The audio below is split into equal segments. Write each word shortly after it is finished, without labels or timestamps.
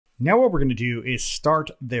Now what we're going to do is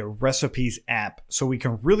start the recipes app so we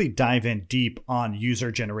can really dive in deep on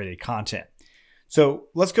user-generated content. So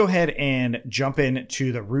let's go ahead and jump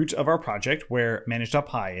into the root of our project where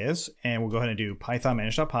manage.py is, and we'll go ahead and do Python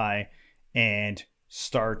manage.py and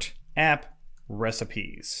start app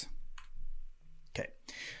recipes. Okay,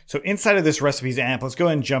 so inside of this recipes app, let's go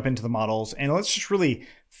ahead and jump into the models and let's just really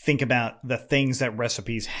think about the things that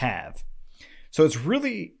recipes have. So it's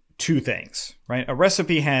really two things, right? A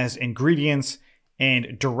recipe has ingredients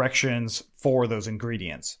and directions for those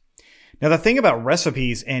ingredients. Now, the thing about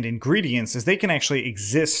recipes and ingredients is they can actually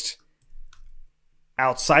exist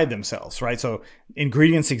outside themselves, right? So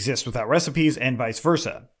ingredients exist without recipes and vice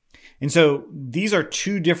versa. And so these are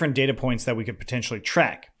two different data points that we could potentially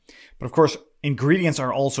track. But of course, ingredients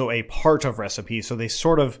are also a part of recipes, so they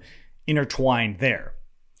sort of intertwine there.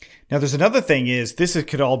 Now, there's another thing is this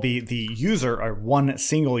could all be the user or one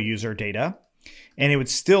single user data, and it would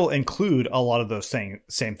still include a lot of those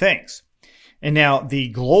same things. And now the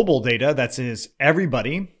global data, that is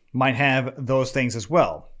everybody, might have those things as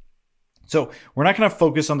well. So we're not going to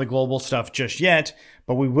focus on the global stuff just yet,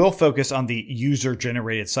 but we will focus on the user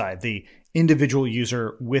generated side, the individual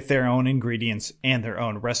user with their own ingredients and their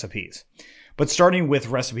own recipes. But starting with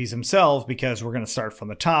recipes themselves, because we're going to start from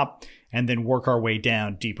the top and then work our way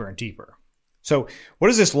down deeper and deeper. So what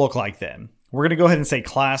does this look like then? We're going to go ahead and say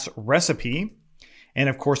class recipe. And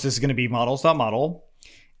of course, this is going to be models.model.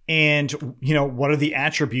 And, what are the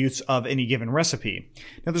attributes of any given recipe?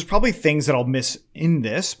 Now, there's probably things that I'll miss in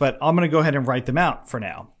this, but I'm going to go ahead and write them out for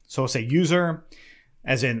now. So I'll say user,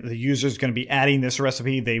 as in the user is going to be adding this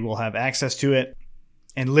recipe. They will have access to it,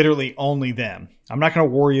 and literally only them. I'm not going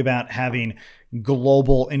to worry about having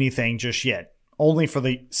global anything just yet, only for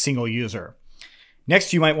the single user.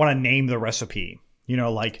 Next, you might want to name the recipe,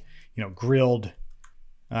 grilled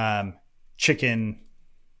chicken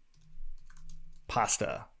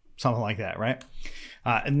pasta. Something like that, right?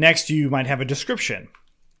 Next, you might have a description.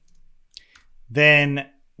 Then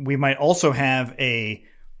we might also have a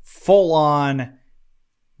full-on,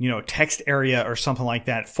 text area or something like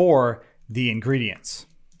that for the ingredients.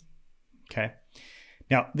 Okay.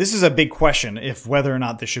 Now, this is a big question if whether or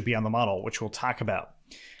not this should be on the model, which we'll talk about.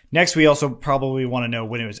 Next, we also probably want to know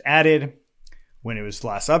when it was added, when it was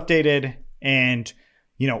last updated, and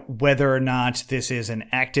whether or not this is an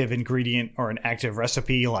active ingredient or an active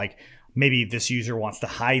recipe, like maybe this user wants to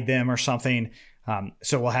hide them or something.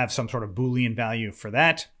 So we'll have some sort of Boolean value for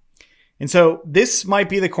that. And so this might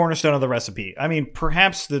be the cornerstone of the recipe. I mean,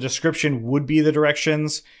 perhaps the description would be the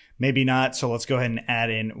directions, maybe not. So let's go ahead and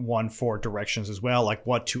add in one for directions as well, like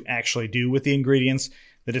what to actually do with the ingredients.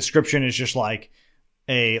 The description is just like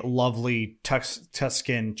a lovely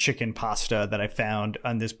Tuscan chicken pasta that I found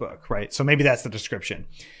on this book, right? So maybe that's the description.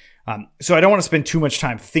 So I don't want to spend too much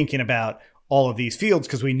time thinking about all of these fields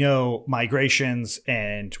because we know migrations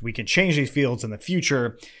and we can change these fields in the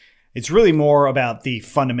future. It's really more about the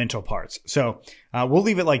fundamental parts. So we'll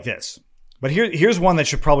leave it like this. But here's one that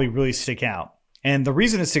should probably really stick out. And the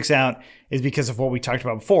reason it sticks out is because of what we talked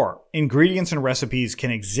about before. Ingredients and recipes can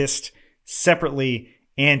exist separately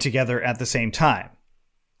and together at the same time.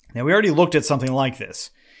 Now, we already looked at something like this,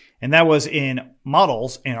 and that was in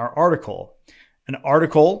models in our article. An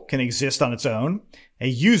article can exist on its own. A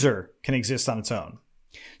user can exist on its own.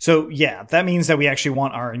 So yeah, that means that we actually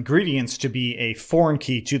want our ingredients to be a foreign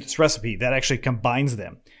key to this recipe that actually combines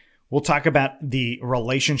them. We'll talk about the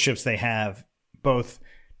relationships they have, both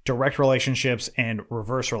direct relationships and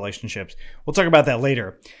reverse relationships. We'll talk about that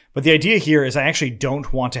later. But the idea here is I actually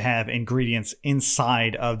don't want to have ingredients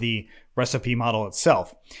inside of the recipe model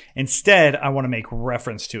itself. Instead, I want to make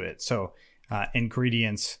reference to it. So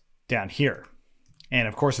ingredients down here. And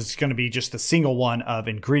of course, it's going to be just the single one of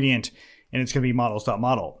ingredient, and it's going to be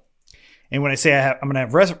models.model. And when I say I'm going to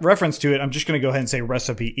have reference to it, I'm just going to go ahead and say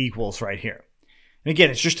recipe equals right here. And again,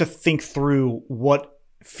 it's just to think through what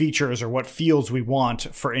features or what fields we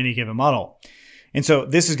want for any given model. And so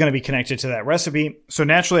this is going to be connected to that recipe. So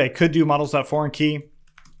naturally, I could do models.foreign key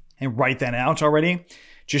and write that out already,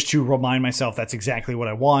 just to remind myself that's exactly what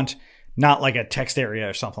I want, not like a text area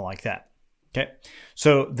or something like that. Okay.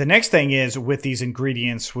 So the next thing is with these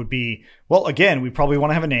ingredients would be, well, again, we probably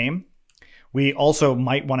want to have a name. We also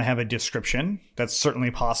might want to have a description. That's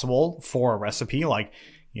certainly possible for a recipe. Like,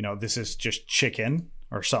 this is just chicken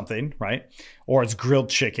or something, right? Or it's grilled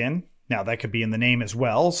chicken. Now that could be in the name as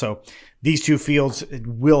well. So these two fields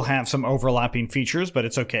will have some overlapping features, but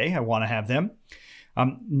it's okay. I want to have them.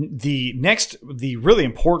 The really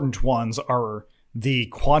important ones are the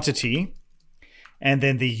quantity and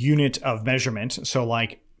then the unit of measurement. So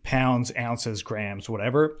like pounds, ounces, grams,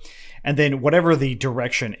 whatever, and then whatever the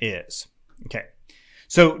direction is. Okay.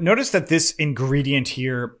 So notice that this ingredient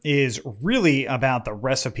here is really about the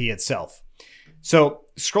recipe itself. So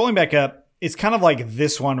scrolling back up, it's kind of like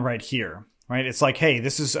this one right here, right? It's like, hey,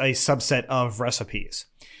 this is a subset of recipes.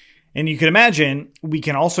 And you can imagine we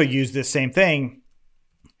can also use this same thing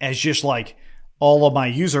as just like all of my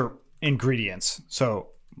user ingredients. So,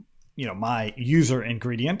 you know, my user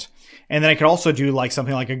ingredient. And then I could also do like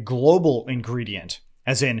something like a global ingredient,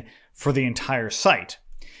 as in for the entire site.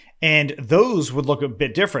 And those would look a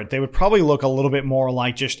bit different. They would probably look a little bit more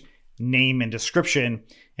like just name and description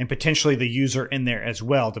and potentially the user in there as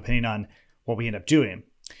well, depending on what we end up doing.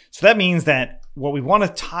 So that means that what we want to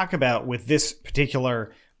talk about with this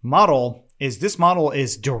particular model is this model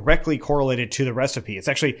is directly correlated to the recipe. It's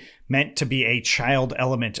actually meant to be a child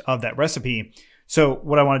element of that recipe. So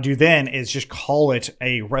what I want to do then is just call it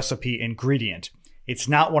a recipe ingredient. It's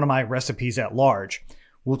not one of my recipes at large.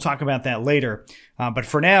 We'll talk about that later. But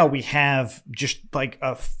for now, we have just like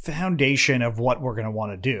a foundation of what we're going to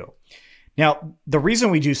want to do. Now, the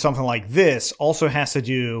reason we do something like this also has to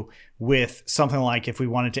do with something like if we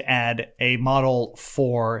wanted to add a model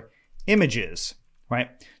for images, right?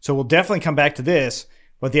 So we'll definitely come back to this.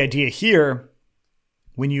 But the idea here,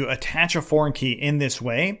 when you attach a foreign key in this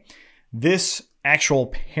way, this actual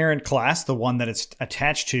parent class, the one that it's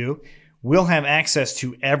attached to, will have access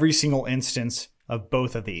to every single instance of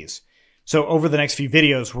both of these. So over the next few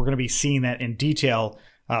videos, we're going to be seeing that in detail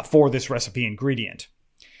for this recipe ingredient.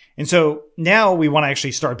 And so now we want to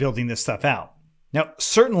actually start building this stuff out. Now,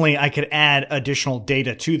 certainly I could add additional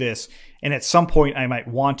data to this, and at some point I might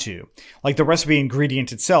want to. Like the recipe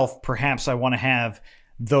ingredient itself, perhaps I want to have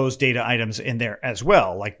those data items in there as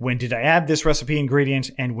well. Like when did I add this recipe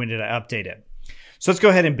ingredient and when did I update it? So let's go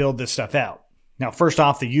ahead and build this stuff out. Now, first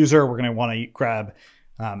off, the user, we're going to want to grab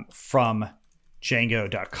from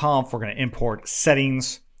Django.conf. We're going to import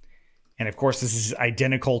settings. And of course, this is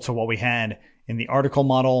identical to what we had in the article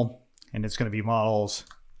model. And it's going to be models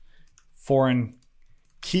foreign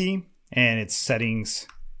key, and it's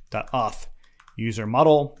settings.auth user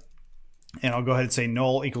model. And I'll go ahead and say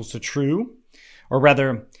null equals to true. Or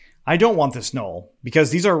rather, I don't want this null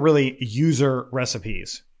because these are really user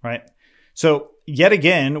recipes, right? So yet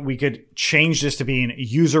again, we could change this to being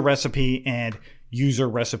user recipe and user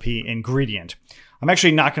recipe ingredient. I'm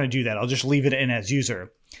actually not going to do that. I'll just leave it in as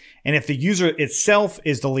user. And if the user itself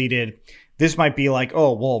is deleted, this might be like,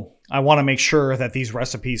 oh, well, I want to make sure that these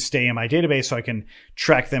recipes stay in my database so I can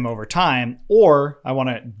track them over time, or I want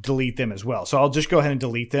to delete them as well. So I'll just go ahead and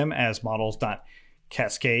delete them as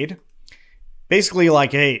models.cascade. Basically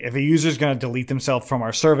like, hey, if a user is going to delete themselves from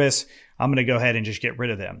our service, I'm going to go ahead and just get rid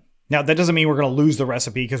of them. Now, that doesn't mean we're going to lose the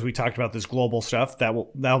recipe because we talked about this global stuff. That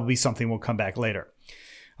will be something we'll come back later.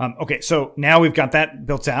 Okay, so now we've got that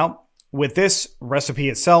built out. With this recipe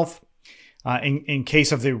itself, in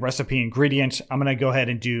case of the recipe ingredient, I'm going to go ahead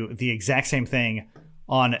and do the exact same thing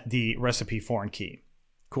on the recipe foreign key.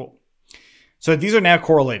 Cool. So these are now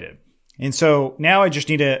correlated. And so now I just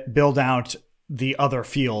need to build out the other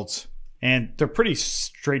fields. And they're pretty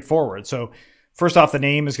straightforward. So first off, the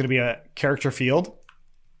name is going to be a character field.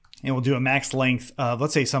 And we'll do a max length of,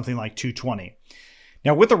 let's say, something like 220.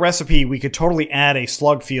 Now, with the recipe, we could totally add a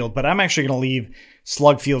slug field, but I'm actually going to leave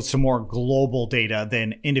slug fields to more global data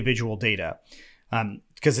than individual data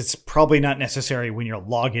because it's probably not necessary when you're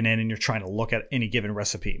logging in and you're trying to look at any given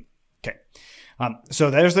recipe. Okay,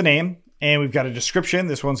 so there's the name, and we've got a description.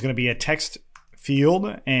 This one's going to be a text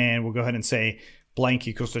field, and we'll go ahead and say blank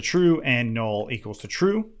equals to true and null equals to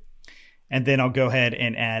true. And then I'll go ahead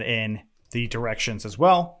and add in the directions as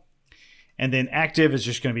well. And then active is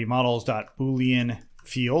just going to be models.boolean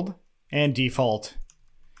field and default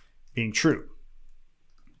being true.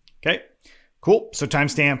 Okay, cool. So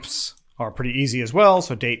timestamps are pretty easy as well.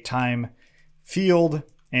 So date time field,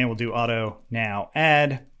 and we'll do auto now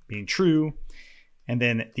add being true. And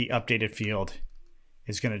then the updated field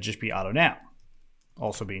is going to just be auto now,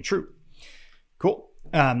 also being true. Cool.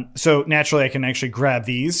 So naturally I can actually grab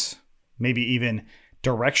these, maybe even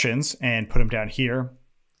directions, and put them down here.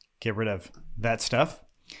 Get rid of that stuff.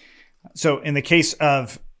 So in the case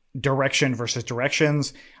of direction versus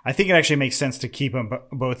directions, I think it actually makes sense to keep them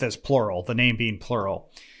both as plural, the name being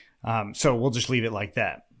plural. So we'll just leave it like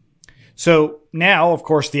that. So now, of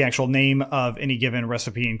course, the actual name of any given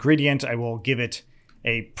recipe ingredient, I will give it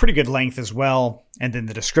a pretty good length as well. And then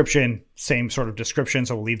the description, same sort of description.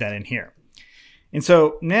 So we'll leave that in here. And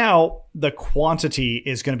so now the quantity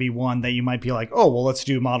is going to be one that you might be like, oh, well, let's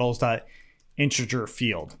do models.integer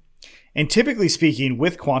field. And typically speaking,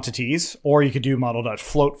 with quantities, or you could do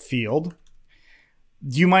model.float field,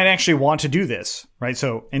 you might actually want to do this, right?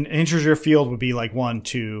 So an integer field would be like 1,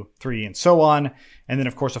 2, 3, and so on. And then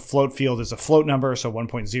of course a float field is a float number, so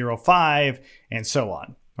 1.05 and so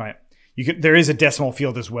on, right? There is a decimal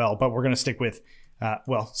field as well, but we're going to stick with,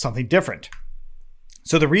 well, something different.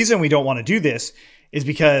 So the reason we don't want to do this is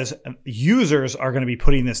because users are going to be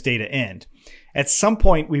putting this data in. At some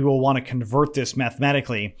point, we will want to convert this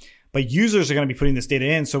mathematically, but users are going to be putting this data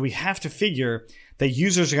in. So we have to figure that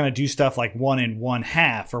users are going to do stuff like 1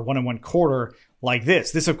 1/2 or 1 1/4 like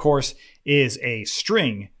this. This, of course, is a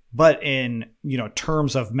string, but in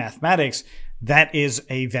terms of mathematics, that is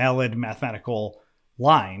a valid mathematical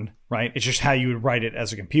line, right? It's just how you would write it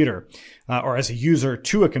as a computer or as a user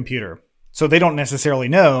to a computer. So they don't necessarily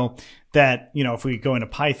know that, if we go into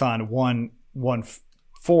Python, 1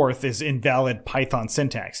 1/4 is invalid Python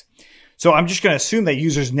syntax. So I'm just going to assume that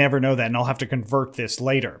users never know that, and I'll have to convert this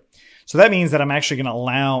later. So that means that I'm actually going to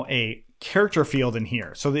allow a character field in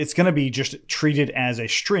here. So it's going to be just treated as a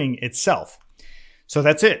string itself. So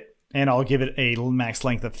that's it. And I'll give it a max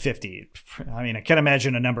length of 50. I mean, I can't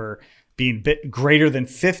imagine a number being a bit greater than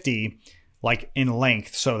 50, like in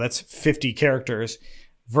length. So that's 50 characters.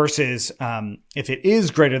 Versus if it is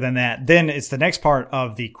greater than that, then it's the next part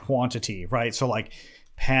of the quantity, right? So like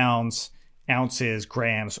pounds, ounces,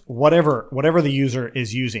 grams, whatever the user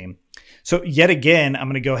is using. So yet again, I'm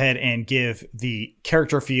going to go ahead and give the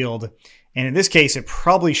character field. And in this case, it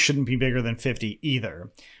probably shouldn't be bigger than 50 either,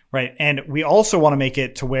 right? And we also want to make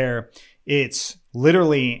it to where it's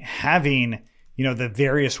literally having, the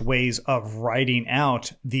various ways of writing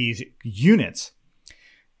out these units.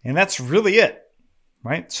 And that's really it.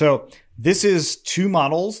 Right? So this is two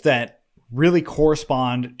models that really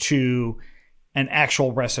correspond to an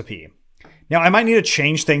actual recipe. Now, I might need to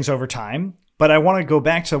change things over time, but I want to go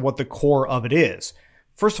back to what the core of it is.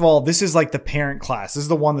 First of all, this is like the parent class. This is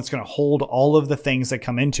the one that's going to hold all of the things that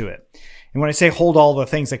come into it. And when I say hold all the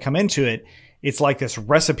things that come into it, it's like this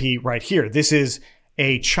recipe right here. This is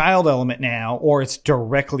a child element now, or it's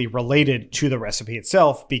directly related to the recipe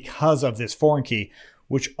itself because of this foreign key,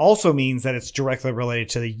 which also means that it's directly related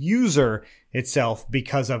to the user itself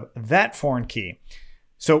because of that foreign key.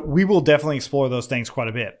 So we will definitely explore those things quite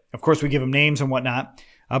a bit. Of course, we give them names and whatnot,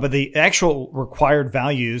 but the actual required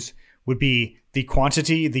values would be the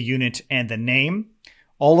quantity, the unit, and the name.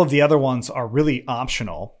 All of the other ones are really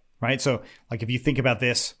optional, right? So like if you think about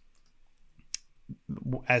this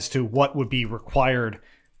as to what would be required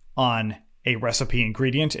on a recipe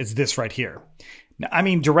ingredient, it's this right here. I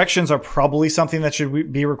mean, directions are probably something that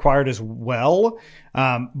should be required as well.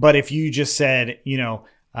 But if you just said,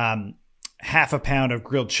 half a pound of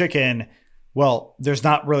grilled chicken, well, there's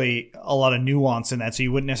not really a lot of nuance in that. So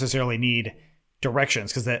you wouldn't necessarily need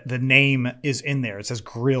directions because the name is in there. It says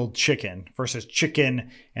grilled chicken versus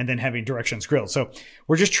chicken and then having directions grilled. So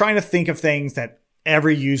we're just trying to think of things that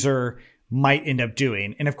every user might end up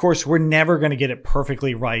doing. And of course, we're never going to get it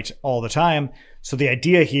perfectly right all the time. So the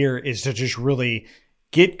idea here is to just really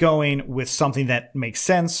get going with something that makes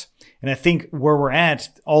sense. And I think where we're at,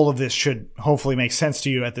 all of this should hopefully make sense to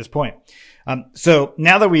you at this point. So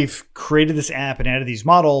now that we've created this app and added these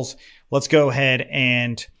models, let's go ahead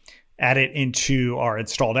and add it into our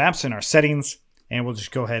installed apps and our settings. And we'll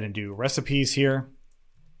just go ahead and do recipes here.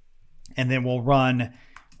 And then we'll run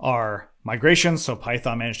our migrations. So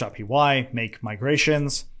Python manage.py, make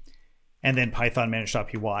migrations, and then Python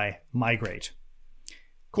manage.py, migrate.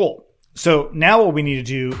 Cool. So now what we need to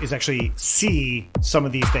do is actually see some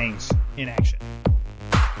of these things in action.